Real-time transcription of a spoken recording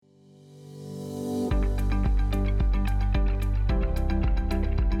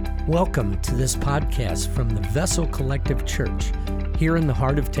Welcome to this podcast from the Vessel Collective Church here in the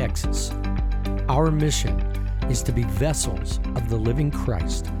heart of Texas. Our mission is to be vessels of the living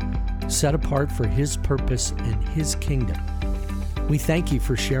Christ, set apart for His purpose and His kingdom. We thank you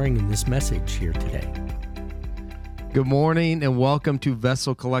for sharing in this message here today. Good morning and welcome to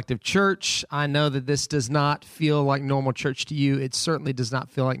Vessel Collective Church. I know that this does not feel like normal church to you. It certainly does not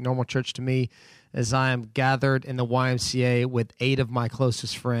feel like normal church to me, as I am gathered in the YMCA with 8 of my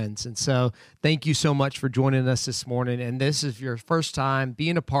closest friends. And so thank you so much for joining us this morning. And this is your first time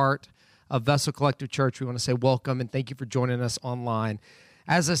being a part of Vessel Collective Church. We want to say welcome and thank you for joining us online.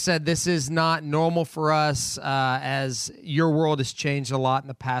 As I said, this is not normal for us, as your world has changed a lot in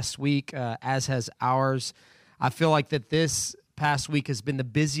the past week, as has ours. I feel like that this past week has been the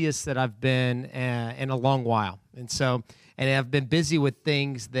busiest that I've been in a long while. And I've been busy with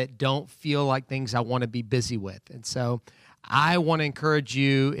things that don't feel like things I want to be busy with. And so I want to encourage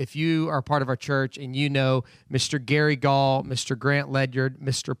you, if you are part of our church and you know Mr. Gary Gall, Mr. Grant Ledyard,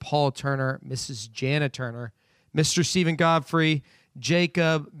 Mr. Paul Turner, Mrs. Jana Turner, Mr. Stephen Godfrey,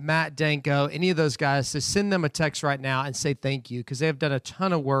 Jacob, Matt Danko, any of those guys, to send them a text right now and say thank you, because they have done a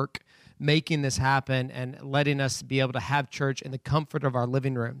ton of work making this happen and letting us be able to have church in the comfort of our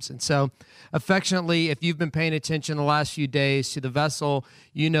living rooms. And so affectionately, if you've been paying attention the last few days to the Vessel,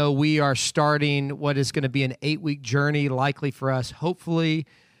 you know we are starting what is going to be an 8-week journey, likely for us. Hopefully,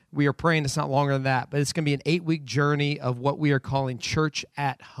 we are praying it's not longer than that, but it's going to be an 8-week journey of what we are calling Church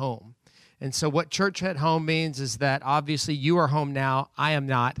at Home. And so what Church at Home means is that obviously you are home now, I am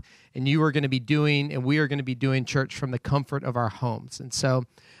not, and you are going to be doing, and we are going to be doing church from the comfort of our homes. And so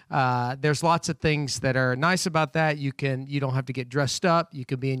there's lots of things that are nice about that. You don't have to get dressed up. You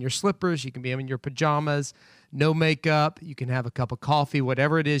can be in your slippers. You can be in your pajamas, no makeup. You can have a cup of coffee,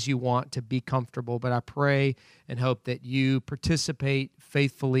 whatever it is you want to be comfortable. But I pray and hope that you participate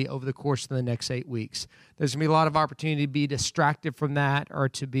faithfully over the course of the next 8 weeks. There's going to be a lot of opportunity to be distracted from that or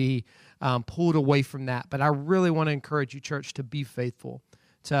to be pulled away from that. But I really want to encourage you, church, to be faithful,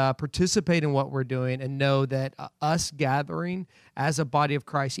 to participate in what we're doing and know that us gathering as a body of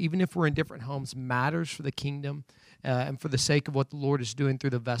Christ, even if we're in different homes, matters for the kingdom and for the sake of what the Lord is doing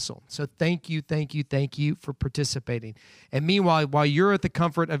through the Vessel. So thank you for participating. And meanwhile, while you're at the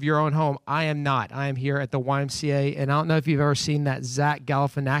comfort of your own home, I am not. I am here at the YMCA, and I don't know if you've ever seen that Zach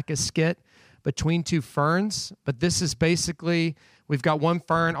Galifianakis skit, Between Two Ferns, but this is basically, we've got one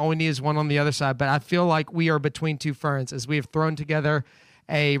fern, all we need is one on the other side, but I feel like we are between two ferns as we have thrown together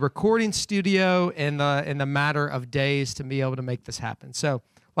a recording studio in the matter of days to be able to make this happen. So,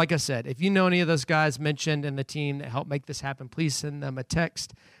 like I said, if you know any of those guys mentioned in the team that helped make this happen, please send them a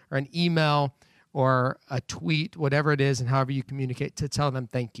text or an email or a tweet, whatever it is, and however you communicate, to tell them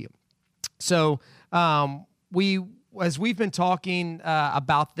thank you. So, as we've been talking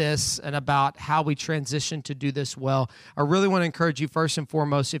about this and about how we transition to do this well, I really want to encourage you, first and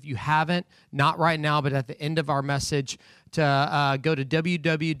foremost, if you haven't, not right now, but at the end of our message, to go to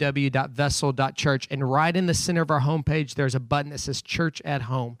www.vessel.church, and right in the center of our homepage, there's a button that says Church at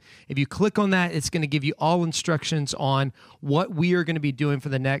Home. If you click on that, it's going to give you all instructions on what we are going to be doing for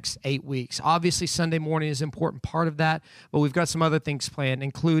the next 8 weeks. Obviously, Sunday morning is an important part of that, but we've got some other things planned,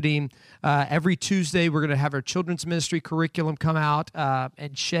 including every Tuesday, we're going to have our children's ministry curriculum come out,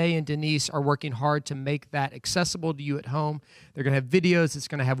 and Shay and Denise are working hard to make that accessible to you at home. They're going to have videos, it's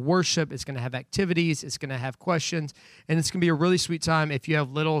going to have worship, it's going to have activities, it's going to have questions, and it's going to be a really sweet time if you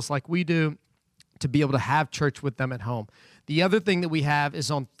have littles like we do to be able to have church with them at home. The other thing that we have is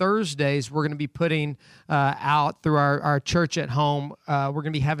on Thursdays, we're going to be putting out through our church at home, we're going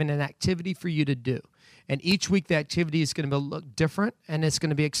to be having an activity for you to do. And each week the activity is going to look different, and it's going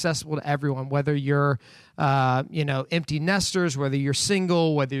to be accessible to everyone, whether you're empty nesters, whether you're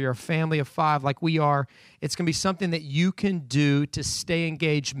single, whether you're a family of 5 like we are. It's going to be something that you can do to stay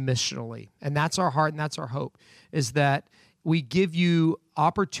engaged missionally. And that's our heart and that's our hope, is that we give you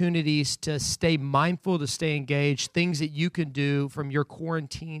opportunities to stay mindful, to stay engaged, things that you can do from your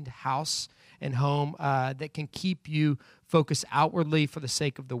quarantined house and home that can keep you focused outwardly for the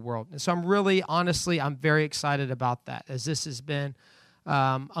sake of the world. And so I'm very excited about that, as this has been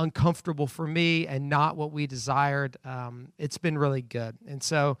uncomfortable for me and not what we desired. It's been really good. And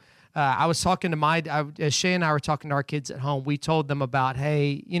so I was talking to as Shay and I were talking to our kids at home, we told them about,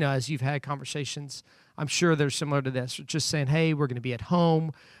 hey, as you've had conversations, I'm sure they're similar to this, just saying, hey, we're going to be at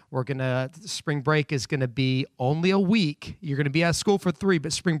home. Spring break is going to be only a week. You're going to be out of school for 3,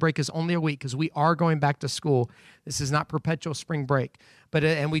 but spring break is only a week because we are going back to school. This is not perpetual spring break.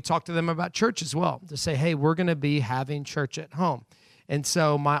 And we talked to them about church as well, to say, hey, we're going to be having church at home. And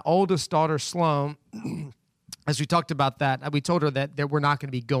so my oldest daughter, Sloan, as we talked about that, we told her that we're not going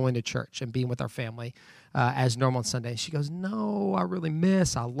to be going to church and being with our family as normal on Sunday. She goes, no,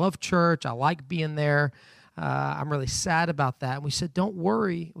 I love church. I like being there. I'm really sad about that. And we said, don't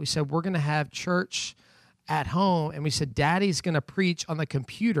worry. We said, we're going to have church at home. And we said, Daddy's going to preach on the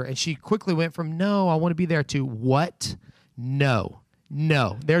computer. And she quickly went from, no, I want to be there, to what? No,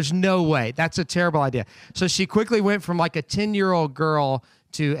 there's no way. That's a terrible idea. So she quickly went from like a 10-year-old girl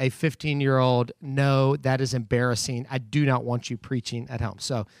to a 15-year-old, no, that is embarrassing. I do not want you preaching at home.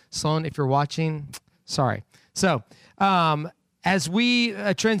 So, Sloan, if you're watching, sorry. So, as we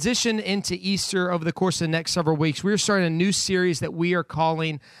transition into Easter over the course of the next several weeks, we're starting a new series that we are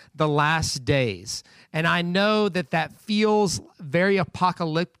calling The Last Days. And I know that feels very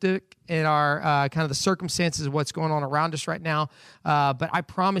apocalyptic in our kind of the circumstances of what's going on around us right now. But I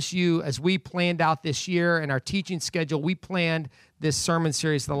promise you, as we planned out this year and our teaching schedule, we planned this sermon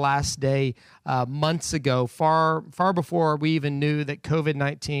series, The Last Day, months ago, far before we even knew that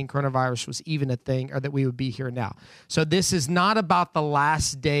COVID-19, coronavirus, was even a thing, or that we would be here now. So this is not about the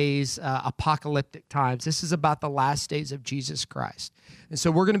last days, apocalyptic times. This is about the last days of Jesus Christ. And so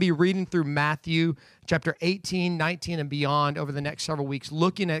we're going to be reading through Matthew chapter 18, 19, and beyond over the next several weeks,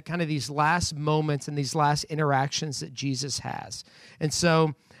 looking at kind of these last moments and these last interactions that Jesus has. And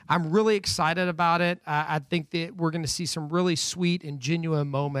so I'm really excited about it. I think that we're going to see some really sweet and genuine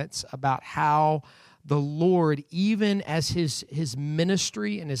moments about how the Lord, even as his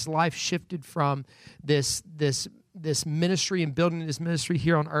ministry and his life shifted from this ministry and building his ministry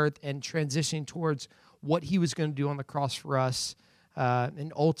here on earth and transitioning towards what he was going to do on the cross for us,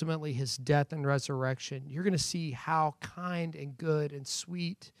 and ultimately his death and resurrection, you're going to see how kind and good and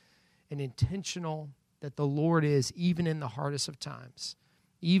sweet and intentional that the Lord is, even in the hardest of times.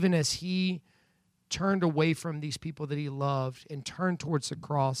 Even as he turned away from these people that he loved and turned towards the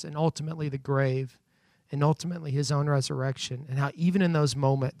cross and ultimately the grave and ultimately his own resurrection, and how even in those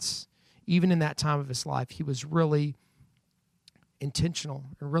moments, even in that time of his life, he was really intentional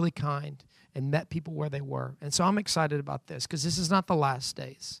and really kind and met people where they were. And so I'm excited about this because this is not the last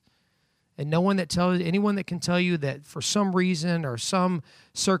days. And anyone that can tell you that for some reason or some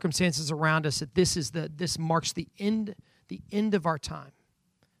circumstances around us that this marks the end of our time,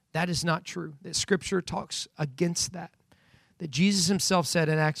 that is not true. That Scripture talks against that. That Jesus himself said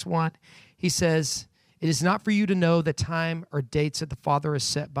in Acts 1, he says, it is not for you to know the time or dates that the Father has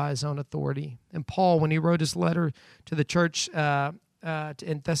set by his own authority. And Paul, when he wrote his letter to the church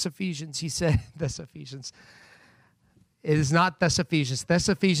in Thessalonians, he said, Thessalonians. It is not Thessalonians.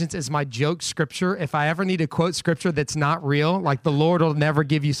 Thessalonians is my joke scripture. If I ever need to quote scripture that's not real, like the Lord will never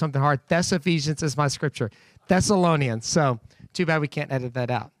give you something hard, Thessalonians is my scripture. Thessalonians. So too bad we can't edit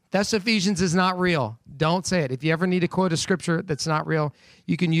that out. Thessalonians is not real. Don't say it. If you ever need to quote a scripture that's not real,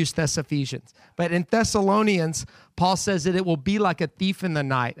 you can use Thessalonians. But in Thessalonians, Paul says that it will be like a thief in the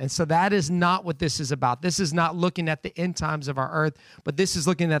night. And so that is not what this is about. This is not looking at the end times of our earth, but this is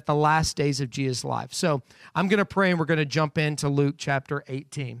looking at the last days of Jesus' life. So I'm going to pray, and we're going to jump into Luke chapter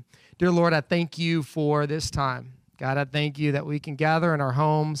 18. Dear Lord, I thank you for this time. God, I thank you that we can gather in our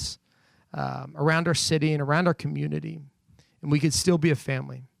homes, around our city and around our community, and we can still be a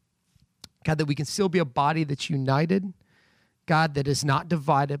family. God, that we can still be a body that's united, God, that is not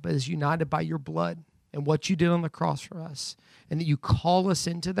divided, but is united by your blood and what you did on the cross for us, and that you call us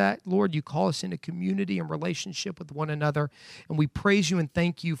into that, Lord. You call us into community and relationship with one another, and we praise you and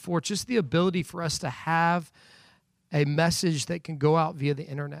thank you for just the ability for us to have a message that can go out via the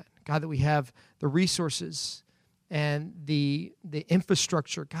internet. God, that we have the resources and the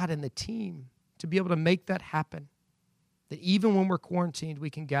infrastructure, God, and the team to be able to make that happen. That even when we're quarantined, we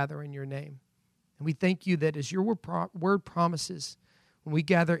can gather in your name. And we thank you that as your word promises, when we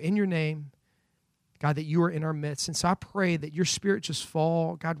gather in your name, God, that you are in our midst. And so I pray that your Spirit just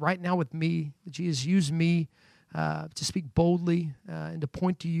fall, God, right now with me, that Jesus use me to speak boldly and to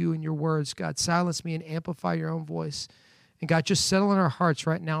point to you in your words. God, silence me and amplify your own voice. And God, just settle in our hearts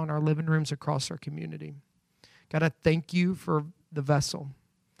right now in our living rooms across our community. God, I thank you for the vessel.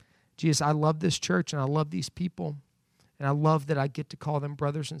 Jesus, I love this church and I love these people. And I love that I get to call them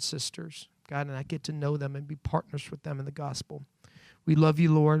brothers and sisters, God, and I get to know them and be partners with them in the gospel. We love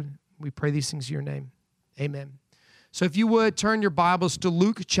you, Lord. We pray these things in your name. Amen. So if you would, turn your Bibles to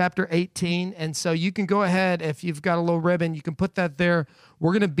Luke chapter 18. And so you can go ahead, if you've got a little ribbon, you can put that there.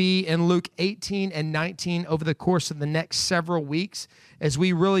 We're going to be in Luke 18 and 19 over the course of the next several weeks as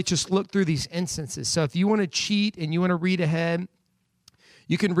we really just look through these instances. So if you want to cheat and you want to read ahead,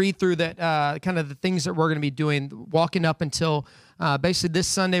 you can read through that, kind of the things that we're going to be doing, walking up until basically this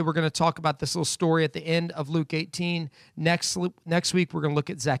Sunday. We're going to talk about this little story at the end of Luke 18. Next week, we're going to look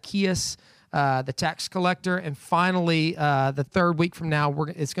at Zacchaeus. the tax collector. And finally, the third week from now,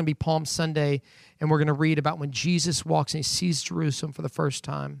 it's going to be Palm Sunday, and we're going to read about when Jesus walks and he sees Jerusalem for the first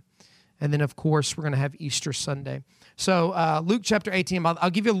time. And then, of course, we're going to have Easter Sunday. So Luke chapter 18, I'll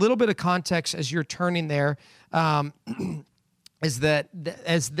give you a little bit of context as you're turning there. Is that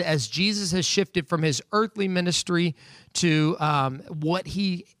as Jesus has shifted from his earthly ministry to what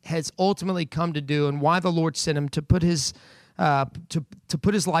he has ultimately come to do, and why the Lord sent him to put his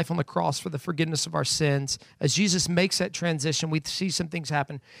life on the cross for the forgiveness of our sins. As Jesus makes that transition, we see some things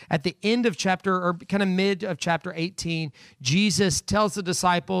happen. At the end of mid of chapter 18, Jesus tells the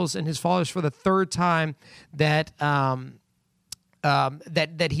disciples and his followers for the third time that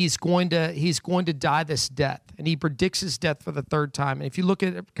that he's going to die this death, and he predicts his death for the third time. And if you look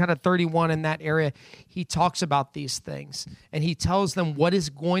at kind of 31 in that area, he talks about these things, and he tells them what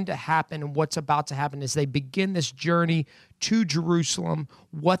is going to happen and what's about to happen as they begin this journey to Jerusalem,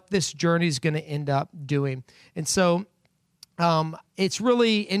 what this journey is going to end up doing. And so it's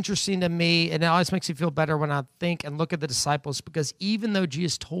really interesting to me, and it always makes me feel better when I think and look at the disciples, because even though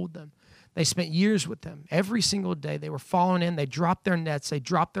Jesus told them, they spent years with him. Every single day they were following him. They dropped their nets. They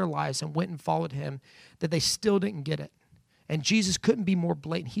dropped their lives and went and followed him, that they still didn't get it. And Jesus couldn't be more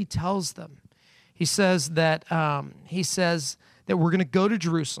blatant. He tells them. He says that we're going to go to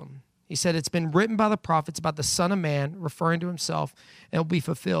Jerusalem. He said it's been written by the prophets about the Son of Man, referring to himself, and it will be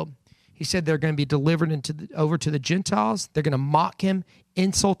fulfilled. He said they're going to be delivered over to the Gentiles. They're going to mock him,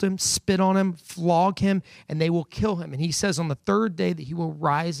 insult him, spit on him, flog him, and they will kill him. And he says on the third day that he will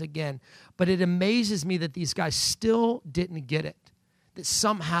rise again. But it amazes me that these guys still didn't get it, that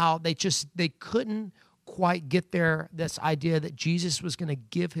somehow they couldn't quite get this idea that Jesus was going to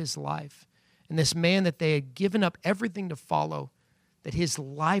give his life. And this man that they had given up everything to follow, that his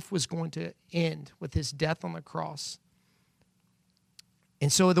life was going to end with his death on the cross.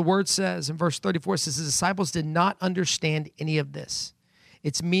 And so the word says in verse 34, it says, the disciples did not understand any of this.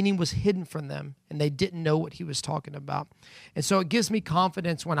 Its meaning was hidden from them, and they didn't know what he was talking about. And so it gives me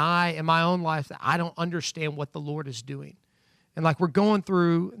confidence when in my own life, that I don't understand what the Lord is doing. And like we're going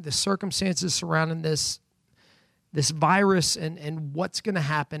through the circumstances surrounding this virus and what's going to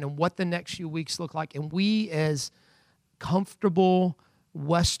happen and what the next few weeks look like. And we as comfortable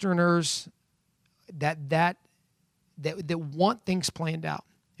Westerners that want things planned out,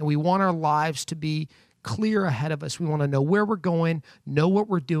 and we want our lives to be clear ahead of us. We want to know where we're going, know what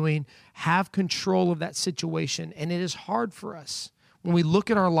we're doing, have control of that situation. And it is hard for us when we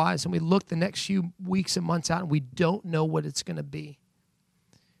look at our lives and we look the next few weeks and months out and we don't know what it's going to be.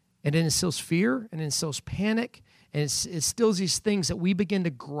 And it instills fear and it instills panic, and it instills these things that we begin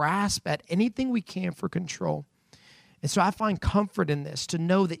to grasp at anything we can for control. And so I find comfort in this, to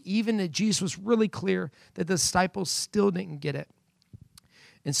know that even that Jesus was really clear that the disciples still didn't get it.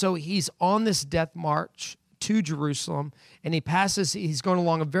 And so he's on this death march to Jerusalem, and he's going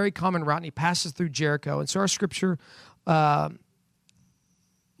along a very common route, and he passes through Jericho. And so our scripture, Luke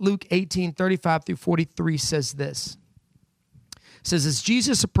 18:35 through 43 says this. It says, as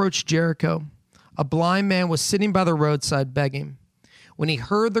Jesus approached Jericho, a blind man was sitting by the roadside begging. When he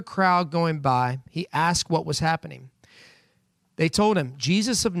heard the crowd going by, he asked what was happening. They told him,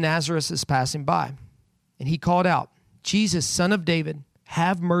 Jesus of Nazareth is passing by. And he called out, Jesus, Son of David,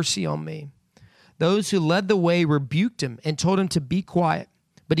 have mercy on me. Those who led the way rebuked him and told him to be quiet.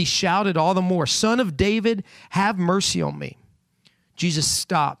 But he shouted all the more, Son of David, have mercy on me. Jesus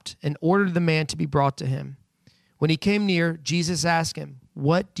stopped and ordered the man to be brought to him. When he came near, Jesus asked him,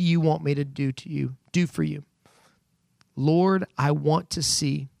 what do you want me to do for you? Lord, I want to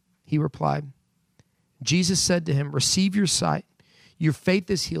see, he replied. Jesus said to him, receive your sight. Your faith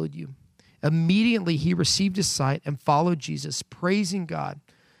has healed you. Immediately he received his sight and followed Jesus, praising God.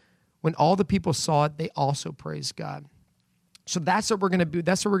 When all the people saw it, they also praised God. So that's what we're going to do.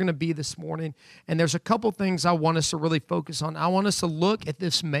 That's what we're going to be this morning. And there's a couple things I want us to really focus on. I want us to look at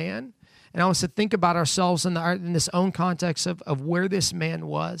this man, and I want us to think about ourselves in this own context of where this man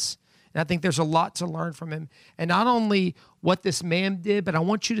was. And I think there's a lot to learn from him. And not only what this man did, but I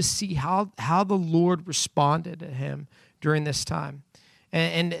want you to see how the Lord responded to him during this time.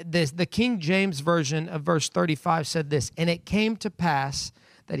 And the King James Version of verse 35 said this, and it came to pass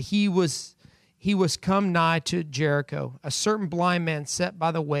that he was come nigh to Jericho, a certain blind man sat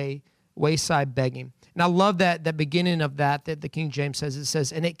by the wayside begging. And I love that beginning of that the King James says. It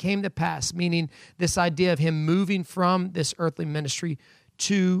says, and it came to pass, meaning this idea of him moving from this earthly ministry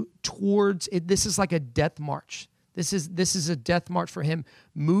towards it. This is like a death march. This is a death march for him,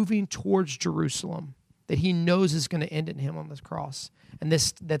 moving towards Jerusalem, that he knows is going to end in him on this cross. And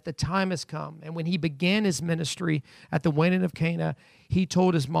that the time has come. And when he began his ministry at the wedding of Cana, he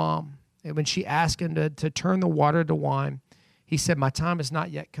told his mom, And when she asked him to turn the water to wine, he said, "My time has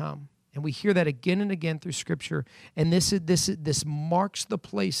not yet come." And we hear that again and again through Scripture. And this marks the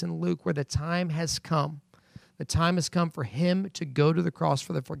place in Luke where the time has come. The time has come for him to go to the cross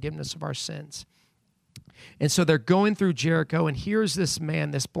for the forgiveness of our sins. And so they're going through Jericho, and here's this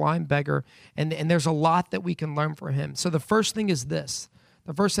man, this blind beggar, and there's a lot that we can learn from him. So the first thing is this.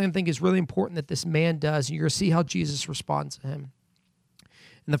 The first thing I think is really important that this man does, and you're going to see how Jesus responds to him.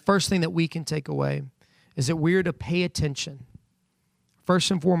 And the first thing that we can take away is that we're to pay attention. First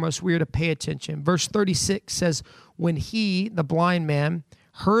and foremost, we are to pay attention. Verse 36 says, when he, the blind man,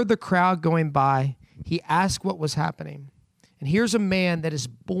 heard the crowd going by, he asked what was happening. And here's a man that is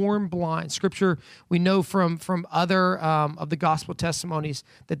born blind. Scripture, we know from other of the gospel testimonies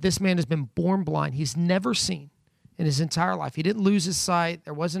that this man has been born blind. He's never seen in his entire life. He didn't lose his sight.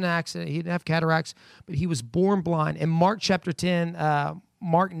 There wasn't an accident. He didn't have cataracts, but he was born blind. In Mark chapter 10,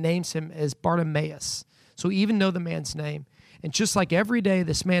 Mark names him as Bartimaeus. So we even know the man's name. And just like every day,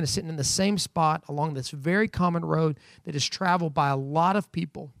 this man is sitting in the same spot along this very common road that is traveled by a lot of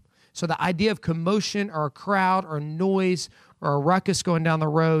people. So the idea of commotion or a crowd or noise or a ruckus going down the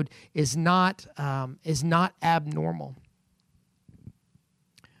road is not abnormal.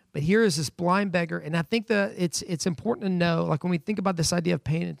 But here is this blind beggar, and I think that it's important to know, like when we think about this idea of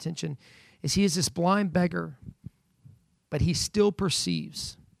paying attention, is he is this blind beggar, but he still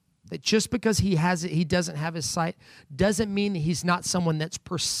perceives that just because he doesn't have his sight, doesn't mean that he's not someone that's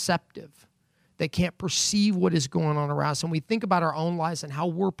perceptive, that can't perceive what is going on around us. And we think about our own lives and how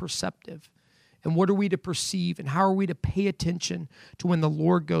we're perceptive, and what are we to perceive, and how are we to pay attention to when the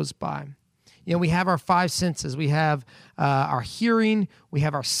Lord goes by. You know, we have our five senses. We have our hearing, we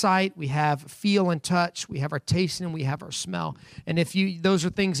have our sight, we have feel and touch, we have our taste, and we have our smell. And those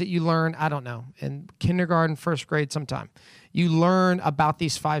are things that you learn, I don't know, in kindergarten, first grade sometime. You learn about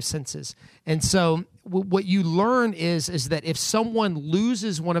these five senses. And so what you learn is that if someone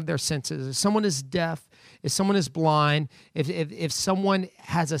loses one of their senses, if someone is deaf, if someone is blind, if someone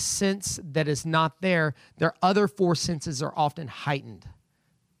has a sense that is not there, their other four senses are often heightened.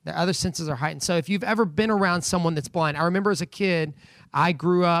 Their other senses are heightened. So if you've ever been around someone that's blind, I remember as a kid, I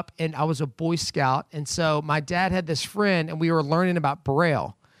grew up and I was a Boy Scout. And so my dad had this friend, and we were learning about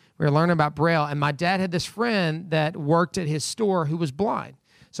Braille. And my dad had this friend that worked at his store who was blind.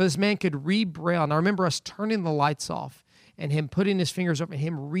 So this man could read Braille. And I remember us turning the lights off and him putting his fingers up and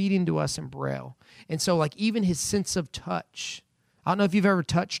him reading to us in Braille. And so like even his sense of touch, I don't know if you've ever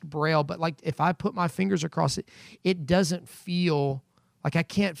touched Braille, but like if I put my fingers across it, it doesn't feel like I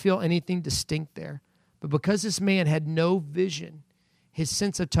can't feel anything distinct there. But because this man had no vision, his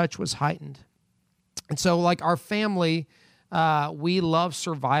sense of touch was heightened. And so like our family, we love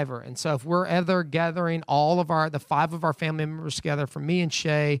Survivor. And so if we're ever gathering the five of our family members together, from me and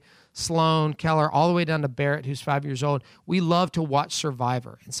Shay, Sloan, Keller, all the way down to Barrett, who's 5 years old, we love to watch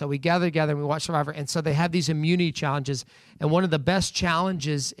Survivor. And so we gather together and we watch Survivor. And so they have these immunity challenges. And one of the best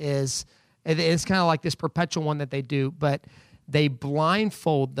challenges is, it's kind of like this perpetual one that they do, but they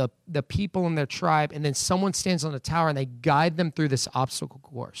blindfold the people in their tribe, and then someone stands on a tower and they guide them through this obstacle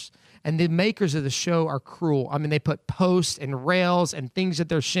course. And the makers of the show are cruel. I mean, they put posts and rails and things at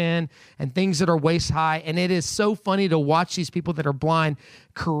their shin and things that are waist high. And it is so funny to watch these people that are blind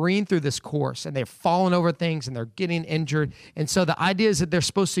careen through this course, and they're falling over things and they're getting injured. And so the idea is that they're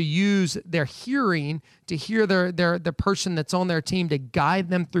supposed to use their hearing to hear the person that's on their team to guide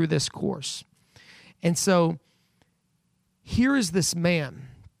them through this course. And so here is this man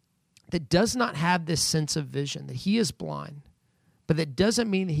that does not have this sense of vision, that he is blind, but that doesn't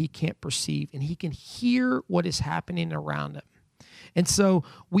mean that he can't perceive, and he can hear what is happening around him. And so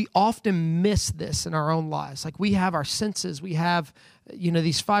we often miss this in our own lives. Like we have our senses, we have,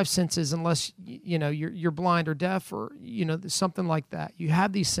 these five senses, unless, you're blind or deaf or, something like that. You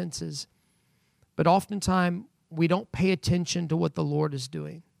have these senses, but oftentimes we don't pay attention to what the Lord is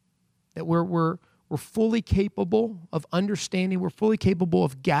doing, that we're fully capable of understanding. We're fully capable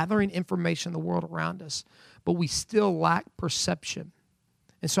of gathering information in the world around us, but we still lack perception.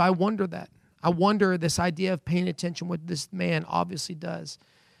 And so I wonder this idea of paying attention, what this man obviously does,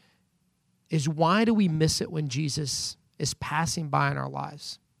 is why do we miss it when Jesus is passing by in our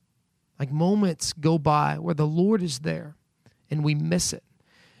lives? Like moments go by where the Lord is there and we miss it.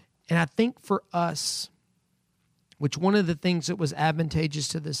 And I think for us, which one of the things that was advantageous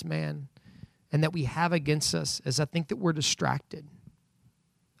to this man and that we have against us is I think that we're distracted.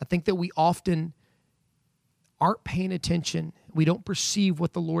 I think that we often aren't paying attention. We don't perceive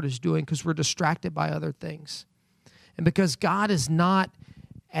what the Lord is doing because we're distracted by other things. And because God is not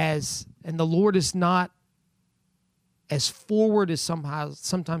and the Lord is not as forward as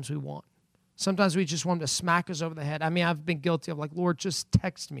sometimes we want. Sometimes we just want him to smack us over the head. I mean, I've been guilty of like, Lord, just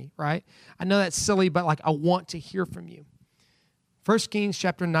text me, right? I know that's silly, but like I want to hear from you. 1 Kings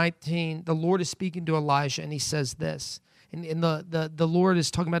chapter 19, the Lord is speaking to Elijah, and he says this. And the Lord is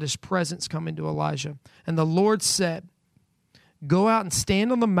talking about his presence coming to Elijah. And the Lord said, go out and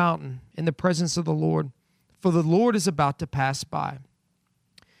stand on the mountain in the presence of the Lord, for the Lord is about to pass by.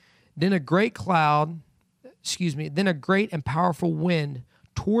 Then a great and powerful wind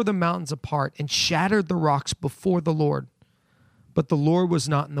tore the mountains apart and shattered the rocks before the Lord. But the Lord was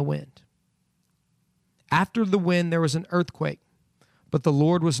not in the wind. After the wind, there was an earthquake, but the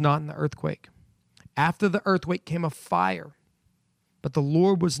Lord was not in the earthquake. After the earthquake came a fire, but the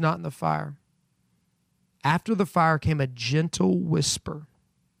Lord was not in the fire. After the fire came a gentle whisper,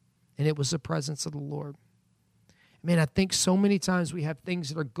 and it was the presence of the Lord. Man, I think so many times we have things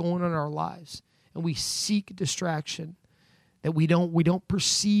that are going on in our lives, and we seek distraction, that we don't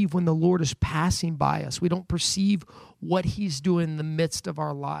perceive when the Lord is passing by us. We don't perceive what he's doing in the midst of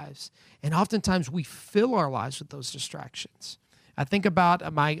our lives. And oftentimes we fill our lives with those distractions. I think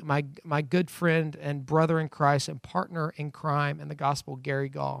about my good friend and brother in Christ and partner in crime in the gospel, Gary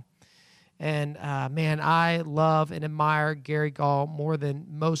Gall. And man, I love and admire Gary Gall more than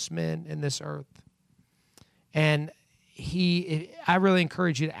most men in this earth. And I really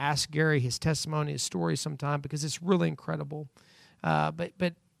encourage you to ask Gary his testimony, his story sometime, because it's really incredible. But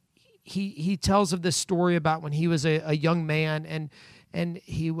he tells of this story about when he was a young man, and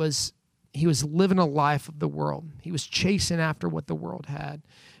he was living a life of the world. He was chasing after what the world had.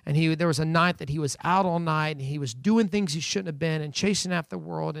 And there was a night that he was out all night, and he was doing things he shouldn't have been and chasing after the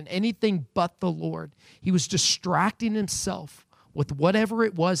world and anything but the Lord. He was distracting himself with whatever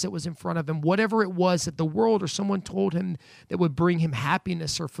it was that was in front of him, whatever it was that the world or someone told him that would bring him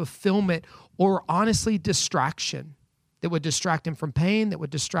happiness or fulfillment, or honestly distraction that would distract him from pain, that would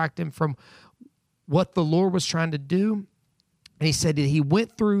distract him from what the Lord was trying to do. And he said that he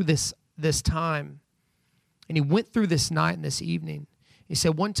went through this time, and he went through this night and this evening. He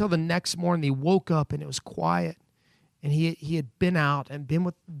said, went until the next morning, he woke up and it was quiet, and he had been out and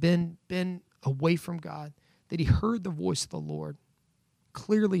been away from God, that he heard the voice of the Lord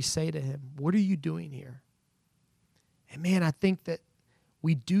clearly say to him, what are you doing here? And man, I think that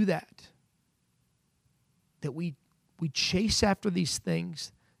we do that we chase after these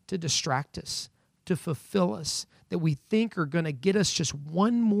things to distract us, to fulfill us, that we think are going to get us just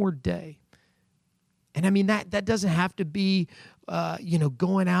one more day. And I mean, that doesn't have to be,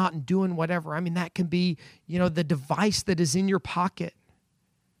 going out and doing whatever. I mean, that can be, the device that is in your pocket,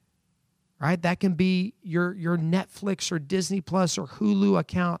 right? That can be your Netflix or Disney Plus or Hulu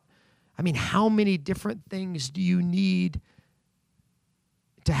account. I mean, how many different things do you need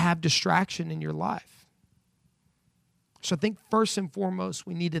to have distraction in your life? So I think first and foremost,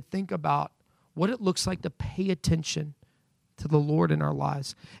 we need to think about what it looks like to pay attention to the Lord in our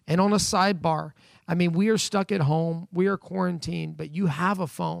lives. And on a sidebar, I mean, we are stuck at home, we are quarantined, but you have a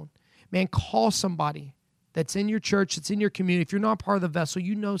phone. Man, call somebody that's in your church, that's in your community. If you're not part of the vessel,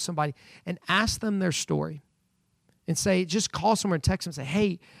 you know somebody, and ask them their story. And say, just call someone and text them and say,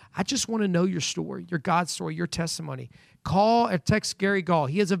 hey, I just want to know your story, your God story, your testimony. Call or text Gary Gall.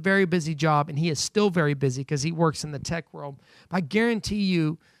 He has a very busy job, and he is still very busy because he works in the tech world. But I guarantee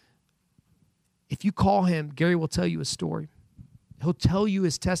you, if you call him, Gary will tell you a story. He'll tell you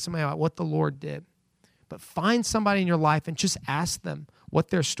his testimony about what the Lord did. But find somebody in your life and just ask them what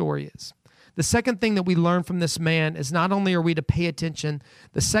their story is. The second thing that we learn from this man is not only are we to pay attention,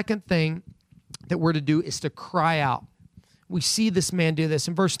 the second thing that we're to do is to cry out. We see this man do this.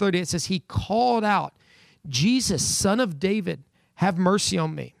 In verse 30, it says, he called out, Jesus, Son of David, have mercy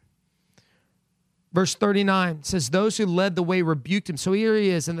on me. Verse 39 says, those who led the way rebuked him. So here he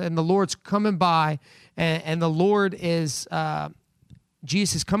is, and the Lord's coming by, and the Lord is,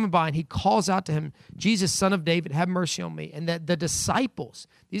 Jesus is coming by, and he calls out to him, Jesus, Son of David, have mercy on me. And the disciples,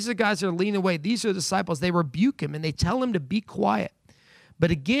 these are the guys that are leaning away. These are the disciples. They rebuke him, and they tell him to be quiet. But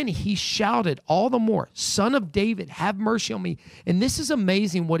again, he shouted all the more, Son of David, have mercy on me. And this is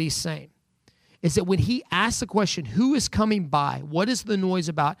amazing what he's saying, is that when he asked the question, who is coming by? What is the noise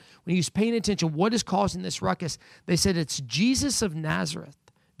about? When he was paying attention, what is causing this ruckus? They said, it's Jesus of Nazareth.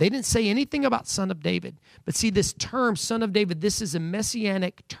 They didn't say anything about Son of David. But see, this term, Son of David, this is a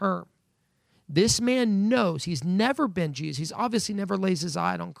messianic term. This man knows he's never been Jesus. He's obviously never lays his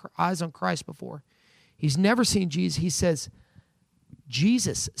eyes on Christ before. He's never seen Jesus. He says,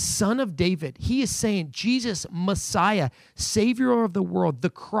 Jesus, Son of David. He is saying, Jesus, Messiah, Savior of the world, the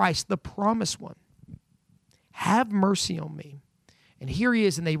Christ, the promised one. Have mercy on me. And here he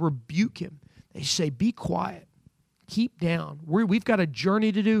is, and they rebuke him. They say, be quiet. keep down. We've got a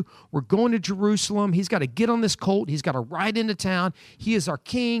journey to do. We're going to Jerusalem. He's got to get on this colt. He's got to ride into town. He is our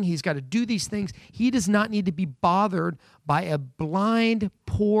king. He's got to do these things. He does not need to be bothered by a blind,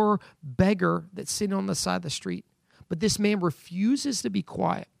 poor beggar that's sitting on the side of the street. But this man refuses to be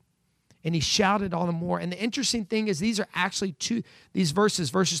quiet. And he shouted all the more. And the interesting thing is these are actually these verses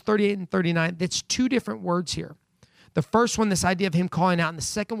 38 and 39, that's two different words here. The first one, this idea of him calling out, and the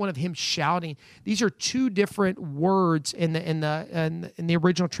second one of him shouting. These are two different words in the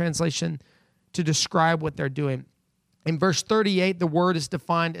original translation to describe what they're doing. In verse 38, the word is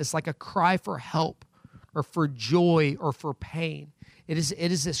defined as like a cry for help or for joy or for pain. It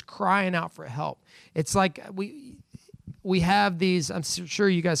is this crying out for help. It's like we have these, I'm sure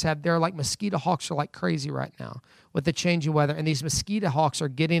you guys have, they're like mosquito hawks are like crazy right now with the changing weather. And these mosquito hawks are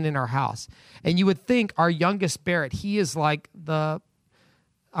getting in our house. And you would think our youngest Barrett, he is like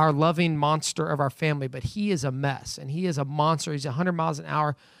our loving monster of our family, but he is a mess and he is a monster. He's 100 miles an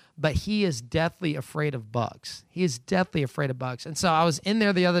hour, but he is deathly afraid of bugs. He is deathly afraid of bugs. And so I was in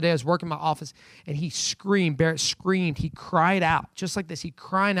there the other day, I was working in my office, and he screamed, Barrett screamed, he cried out, just like this, he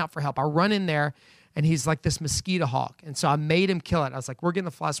crying out for help. I run in there, and he's like this mosquito hawk. And so I made him kill it. I was like, we're getting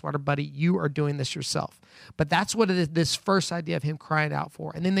the fly swatter, buddy. You are doing this yourself. But that's what it is, this first idea of him crying out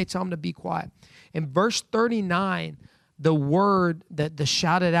for. And then they tell him to be quiet. In verse 39, the word that the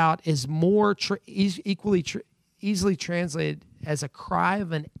shouted out is more easily translated as a cry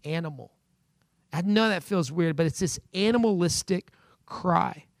of an animal. I know that feels weird, but it's this animalistic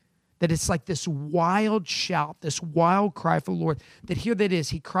cry. That it's like this wild shout, this wild cry for the Lord, that here that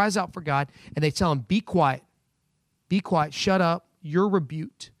is, he cries out for God, and they tell him, be quiet, shut up, you're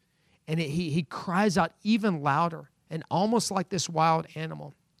rebuked. And he cries out even louder and almost like this wild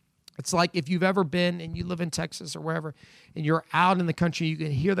animal. It's like if you've ever been and you live in Texas or wherever, and you're out in the country, you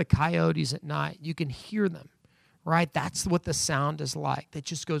can hear the coyotes at night. You can hear them, right? That's what the sound is like. That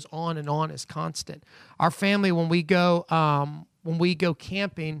just goes on and on, is constant. Our family, when we go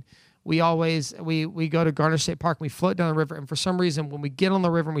camping, we go to Garner State Park, and we float down the river, and for some reason, when we get on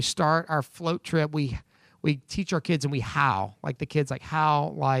the river and we start our float trip, we teach our kids and we howl, like the kids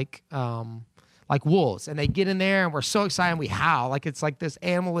howl like wolves, and they get in there and we're so excited and we howl, like it's like this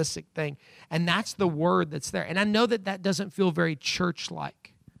animalistic thing, and that's the word that's there. And I know that doesn't feel very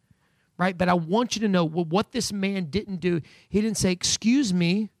church-like, right? But I want you to know what this man didn't do. He didn't say, excuse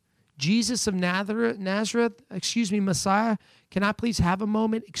me, Jesus of Nazareth, excuse me, Messiah, can I please have a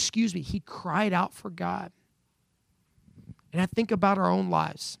moment? Excuse me. He cried out for God. And I think about our own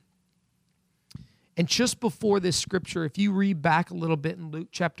lives. And just before this scripture, if you read back a little bit in Luke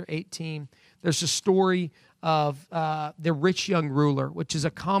chapter 18, there's a story of the rich young ruler, which is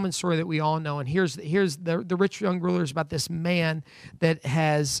a common story that we all know. And here's the rich young ruler is about this man that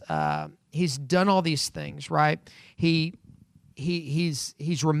has he's done all these things, right? He's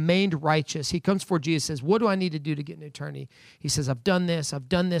remained righteous. He comes before Jesus, says, what do I need to do to get into eternity? He says, I've done this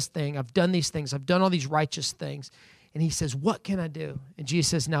thing, I've done these things, I've done all these righteous things. And he says, what can I do? And Jesus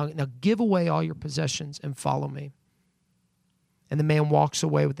says, now give away all your possessions and follow me. And the man walks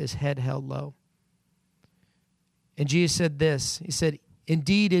away with his head held low. And Jesus said this, he said,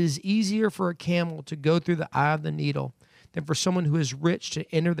 indeed, it is easier for a camel to go through the eye of the needle than for someone who is rich to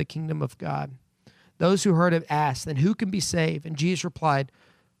enter the kingdom of God. Those who heard it asked, then who can be saved? And Jesus replied,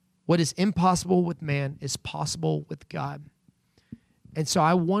 what is impossible with man is possible with God. And so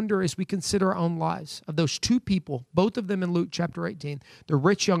I wonder, as we consider our own lives, of those two people, both of them in Luke chapter 18, the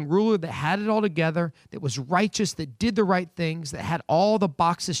rich young ruler that had it all together, that was righteous, that did the right things, that had all the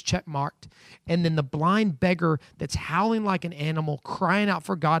boxes checkmarked, and then the blind beggar that's howling like an animal, crying out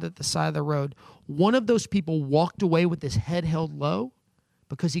for God at the side of the road. One of those people walked away with his head held low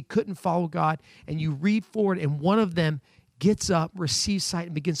because he couldn't follow God. And you read forward, and one of them gets up, receives sight,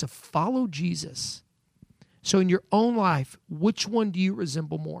 and begins to follow Jesus. So in your own life, which one do you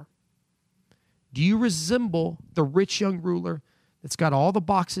resemble more? Do you resemble the rich young ruler that's got all the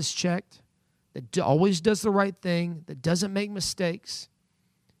boxes checked, that always does the right thing, that doesn't make mistakes?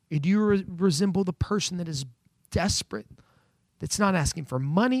 Or do you resemble the person that is desperate, that's not asking for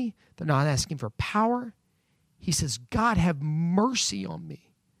money, they're not asking for power? He says, God, have mercy on me.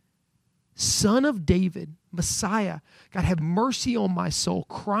 Son of David, Messiah, God, have mercy on my soul,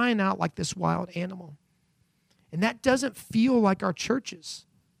 crying out like this wild animal. And that doesn't feel like our churches.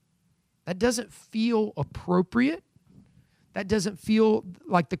 That doesn't feel appropriate. That doesn't feel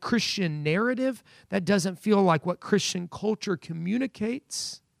like the Christian narrative. That doesn't feel like what Christian culture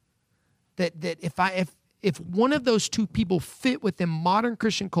communicates. That if one of those two people fit within modern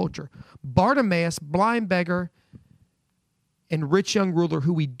Christian culture, Bartimaeus, blind beggar, and rich young ruler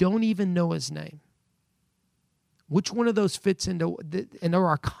who we don't even know his name, Which one of those fits into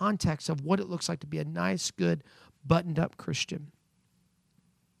our context of what it looks like to be a nice, good, buttoned-up Christian?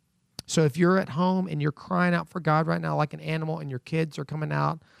 So if you're at home and you're crying out for God right now like an animal and your kids are coming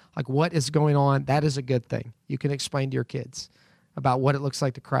out, like what is going on, that is a good thing. You can explain to your kids about what it looks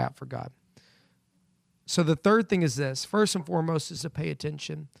like to cry out for God. So the third thing is this. First and foremost is to pay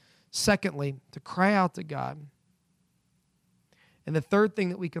attention. Secondly, to cry out to God. And the third thing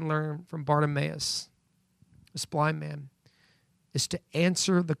that we can learn from Bartimaeus, this blind man, is to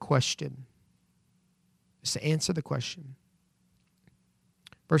answer the question.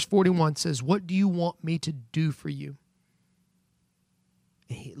 Verse 41 says, "What do you want me to do for you?"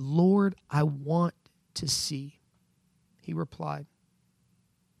 "Lord, I want to see," he replied.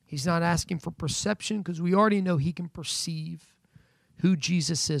 He's not asking for perception because we already know he can perceive who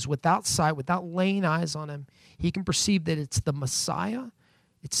Jesus is without sight, without laying eyes on him. He can perceive that it's the Messiah,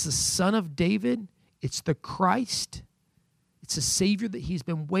 it's the Son of David, it's the Christ, it's a Savior that he's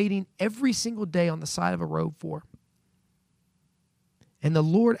been waiting every single day on the side of a road for. And the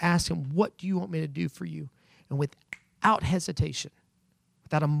Lord asked him, "What do you want me to do for you?" And without hesitation,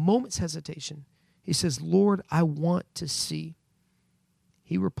 without a moment's hesitation, he says, "Lord, I want to see."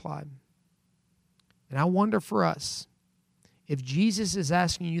 He replied. And I wonder for us, if Jesus is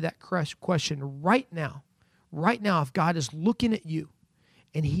asking you that question right now, if God is looking at you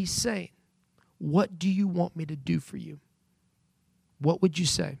and he's saying, "What do you want me to do for you?" What would you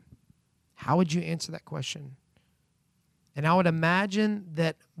say? How would you answer that question? And I would imagine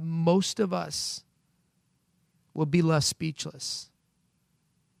that most of us would be left speechless.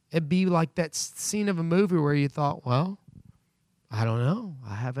 It'd be like that scene of a movie where you thought, well, I don't know.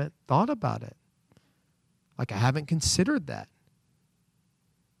 I haven't thought about it. Like I haven't considered that.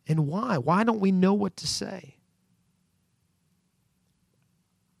 And why? Why don't we know what to say?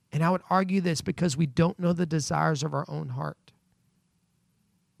 And I would argue this because we don't know the desires of our own heart.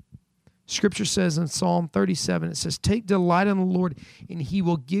 Scripture says in Psalm 37, it says, "Take delight in the Lord, and he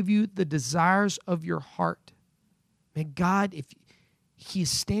will give you the desires of your heart." And God, if he is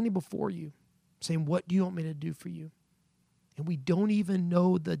standing before you, saying, "What do you want me to do for you?" And we don't even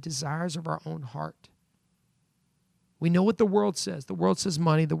know the desires of our own heart. We know what the world says. The world says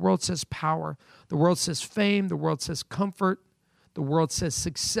money. The world says power. The world says fame. The world says comfort. The world says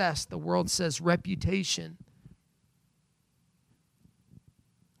success. The world says reputation.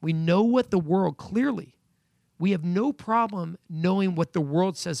 We know what the world clearly. We have no problem knowing what the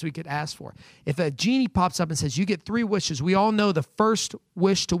world says we could ask for. If a genie pops up and says, "You get 3 wishes," we all know the first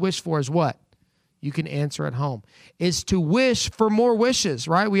wish to wish for is what? You can answer at home. Is to wish for more wishes,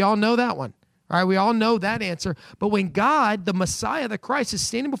 right? We all know that one. Right? We all know that answer. But when God, the Messiah, the Christ, is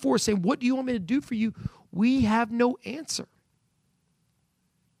standing before us saying, "What do you want me to do for you?" we have no answer.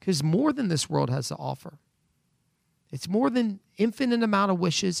 Because more than this world has to offer. It's more than infinite amount of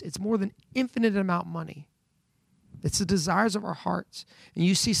wishes. It's more than infinite amount of money. It's the desires of our hearts. And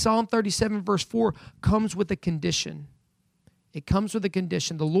you see Psalm 37 verse 4 comes with a condition. It comes with a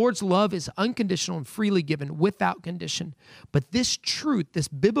condition. The Lord's love is unconditional and freely given without condition. But this truth, this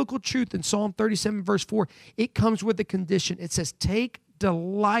biblical truth in Psalm 37 verse 4, it comes with a condition. It says, "Take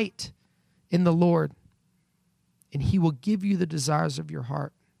delight in the Lord, and he will give you the desires of your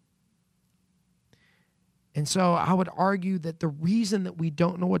heart." And so I would argue that the reason that we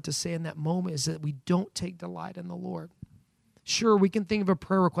don't know what to say in that moment is that we don't take delight in the Lord. Sure, we can think of a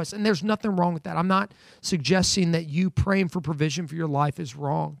prayer request, and there's nothing wrong with that. I'm not suggesting that you praying for provision for your life is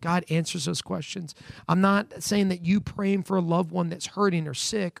wrong. God answers those questions. I'm not saying that you praying for a loved one that's hurting or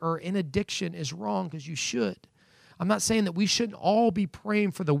sick or in addiction is wrong, because you should. I'm not saying that we shouldn't all be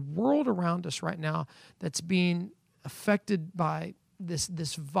praying for the world around us right now that's being affected by this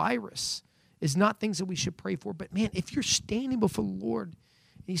virus. Is not things that we should pray for. But man, if you're standing before the Lord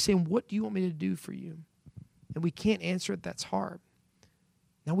and he's saying, "What do you want me to do for you?" and we can't answer it, that's hard.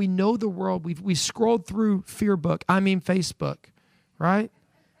 Now we know the world. We've scrolled through Facebook, right?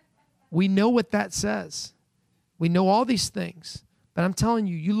 We know what that says. We know all these things. But I'm telling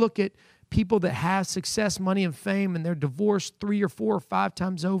you, you look at people that have success, money, and fame, and they're divorced 3 or 4 or 5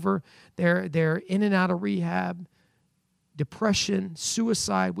 times over. They're in and out of rehab. Depression,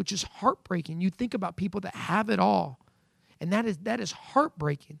 suicide, which is heartbreaking. You think about people that have it all, and that is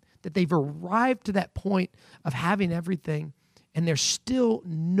heartbreaking that they've arrived to that point of having everything, and there's still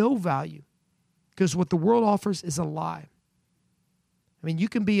no value because what the world offers is a lie. I mean, you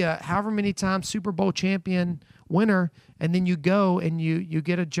can be a however many times Super Bowl champion winner, and then you go and you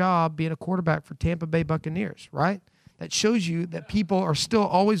get a job being a quarterback for Tampa Bay Buccaneers, right? That shows you that people are still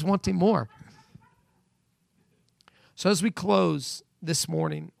always wanting more. So as we close this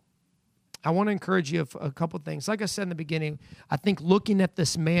morning, I want to encourage you of a couple of things. Like I said in the beginning, I think looking at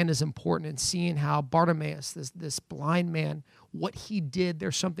this man is important and seeing how Bartimaeus, this blind man, what he did,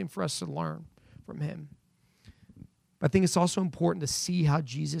 there's something for us to learn from him. But I think it's also important to see how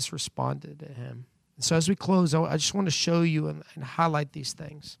Jesus responded to him. And so as we close, I just want to show you and highlight these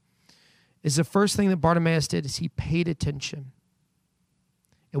things. Is the first thing that Bartimaeus did is he paid attention.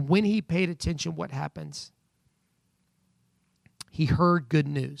 And when he paid attention, what happens? He heard good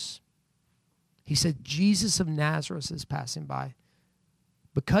news. He said, Jesus of Nazareth is passing by.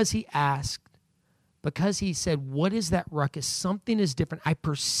 Because he asked, because he said, what is that ruckus? Something is different. I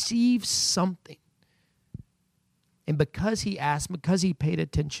perceive something. And because he asked, because he paid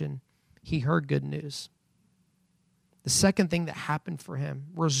attention, he heard good news. The second thing that happened for him,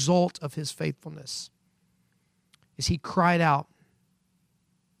 result of his faithfulness, is he cried out.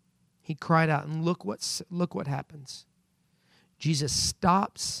 He cried out, and look what happens. Jesus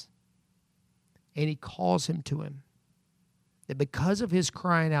stops, and he calls him to him. That because of his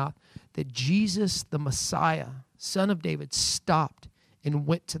crying out, that Jesus, the Messiah, Son of David, stopped and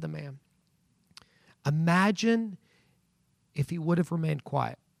went to the man. Imagine if he would have remained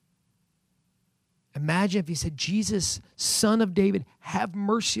quiet. Imagine if he said, Jesus, Son of David, have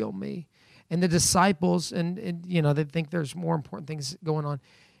mercy on me. And the disciples, and they think there's more important things going on.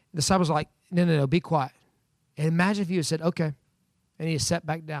 The disciples are like, no, be quiet. And imagine if he had said, okay. And he sat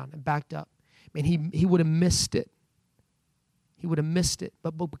back down and backed up. Man, he would have missed it. He would have missed it.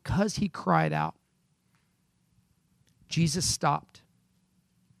 But because he cried out, Jesus stopped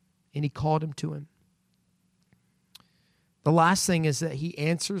and he called him to him. The last thing is that he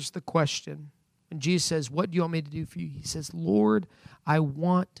answers the question. And Jesus says, what do you want me to do for you? He says, Lord, I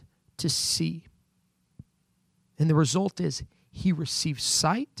want to see. And the result is he received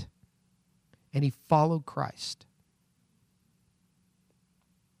sight and he followed Christ.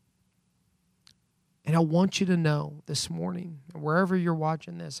 And I want you to know this morning, wherever you're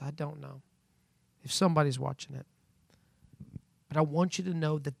watching this, I don't know if somebody's watching it, but I want you to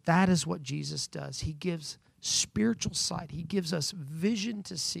know that that is what Jesus does. He gives spiritual sight. He gives us vision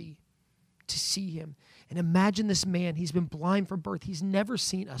to see him. And imagine this man, he's been blind from birth. He's never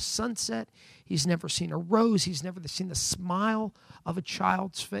seen a sunset. He's never seen a rose. He's never seen the smile of a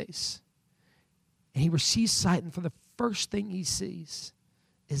child's face. And he receives sight, and for the first thing he sees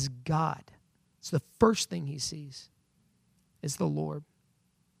is God. It's the first thing he sees is the Lord.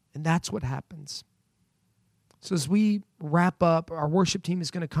 And that's what happens. So as we wrap up, our worship team is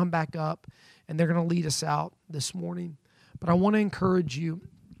going to come back up, and they're going to lead us out this morning. But I want to encourage you,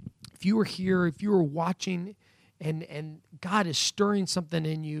 if you are here, if you are watching, and God is stirring something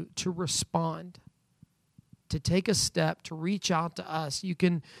in you, to respond, to take a step, to reach out to us.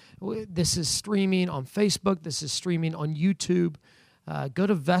 This is streaming on Facebook. This is streaming on YouTube. Go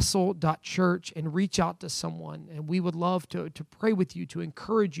to vessel.church and reach out to someone. And we would love to pray with you, to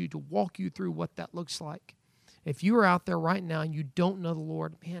encourage you, to walk you through what that looks like. If you are out there right now and you don't know the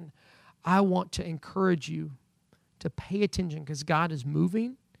Lord, man, I want to encourage you to pay attention, because God is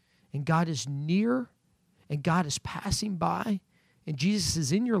moving and God is near and God is passing by, and Jesus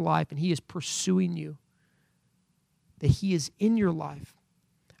is in your life and he is pursuing you. That he is in your life.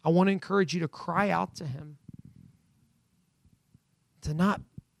 I want to encourage you to cry out to him. To not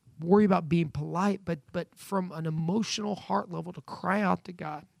worry about being polite, but from an emotional heart level, to cry out to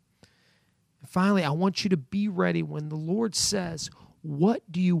God. And finally, I want you to be ready when the Lord says, what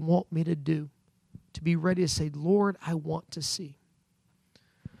do you want me to do? To be ready to say, Lord, I want to see.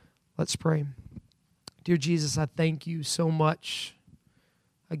 Let's pray. Dear Jesus, I thank you so much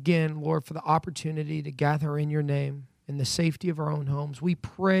again, Lord, for the opportunity to gather in your name in the safety of our own homes. We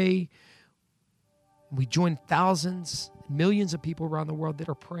pray, we join thousands, millions of people around the world that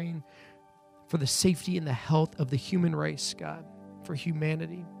are praying for the safety and the health of the human race, God, for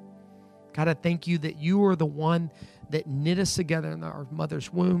humanity. God, I thank you that you are the one that knit us together in our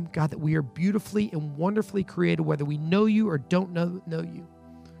mother's womb. God, that we are beautifully and wonderfully created, whether we know you or don't know you.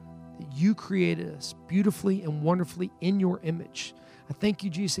 That you created us beautifully and wonderfully in your image. I thank you,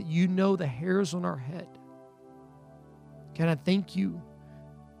 Jesus, that you know the hairs on our head. God, I thank you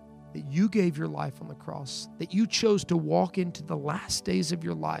that you gave your life on the cross, that you chose to walk into the last days of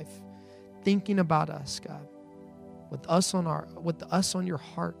your life thinking about us, God, with us on your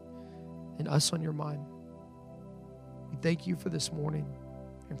heart and us on your mind. We thank you for this morning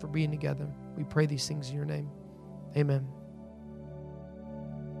and for being together. We pray these things in your name. Amen.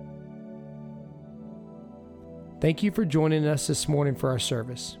 Thank you for joining us this morning for our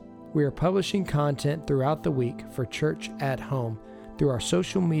service. We are publishing content throughout the week for Church at Home through our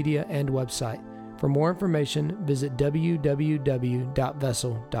social media and website. For more information, visit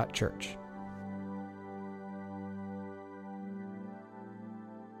www.vessel.church.